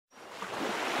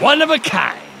One of a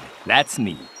kind. That's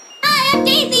me. Hi, I'm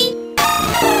Daisy.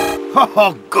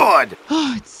 Oh, good.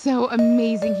 Oh, it's so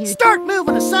amazing here. Start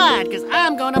moving aside, because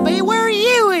I'm going to be where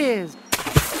you is.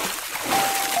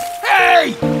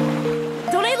 Hey!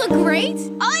 Don't I look great?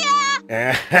 Oh,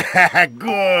 yeah.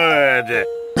 Good.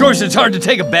 Of course, it's hard to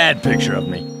take a bad picture of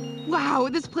me. Wow,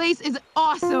 this place is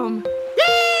awesome.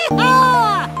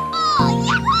 Yee-haw! Oh,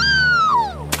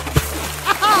 yahoo!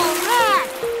 All right.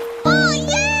 Oh,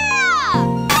 yeah!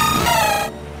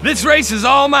 This race is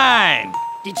all mine.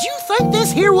 Did you think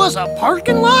this here was a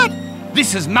parking lot?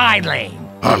 This is my lane.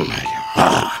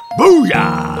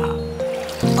 Booyah!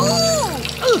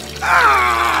 Ooh!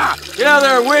 Yeah,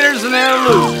 there are winners and there are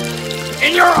losers.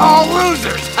 And you're all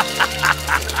losers.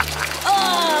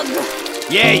 Ugh!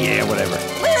 Yeah, whatever.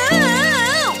 Woo!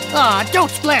 Aw,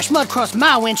 don't splash mud across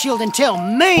my windshield and tell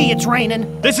me it's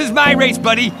raining. This is my race,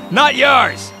 buddy, not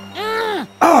yours.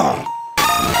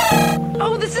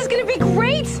 Oh, this is gonna be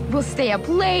great. We'll stay up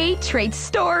late, trade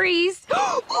stories.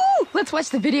 Ooh, let's watch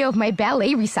the video of my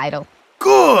ballet recital.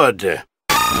 Good.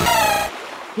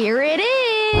 Here it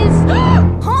is.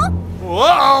 Huh?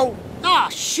 Whoa! Aw,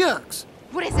 shucks.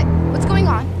 What is it? What's going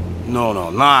on? No,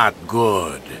 not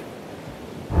good.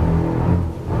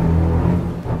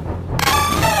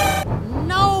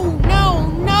 No.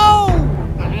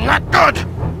 Not good.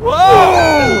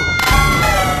 Whoa!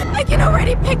 I can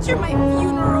already picture my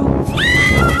funeral.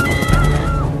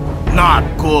 Not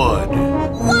good.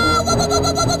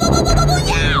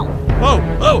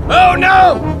 Oh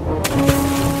no!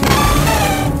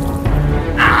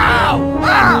 Ow!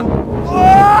 Ah!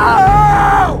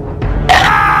 Whoa!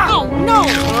 Oh, no.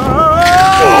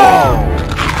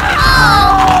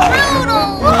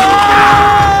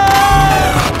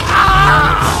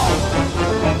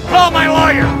 Call my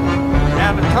lawyer!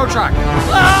 Have a tow truck.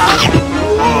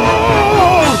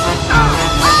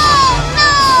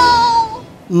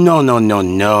 No,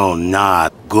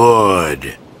 not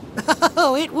good.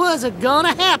 Oh, it was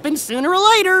gonna happen sooner or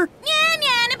later. Yeah,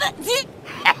 but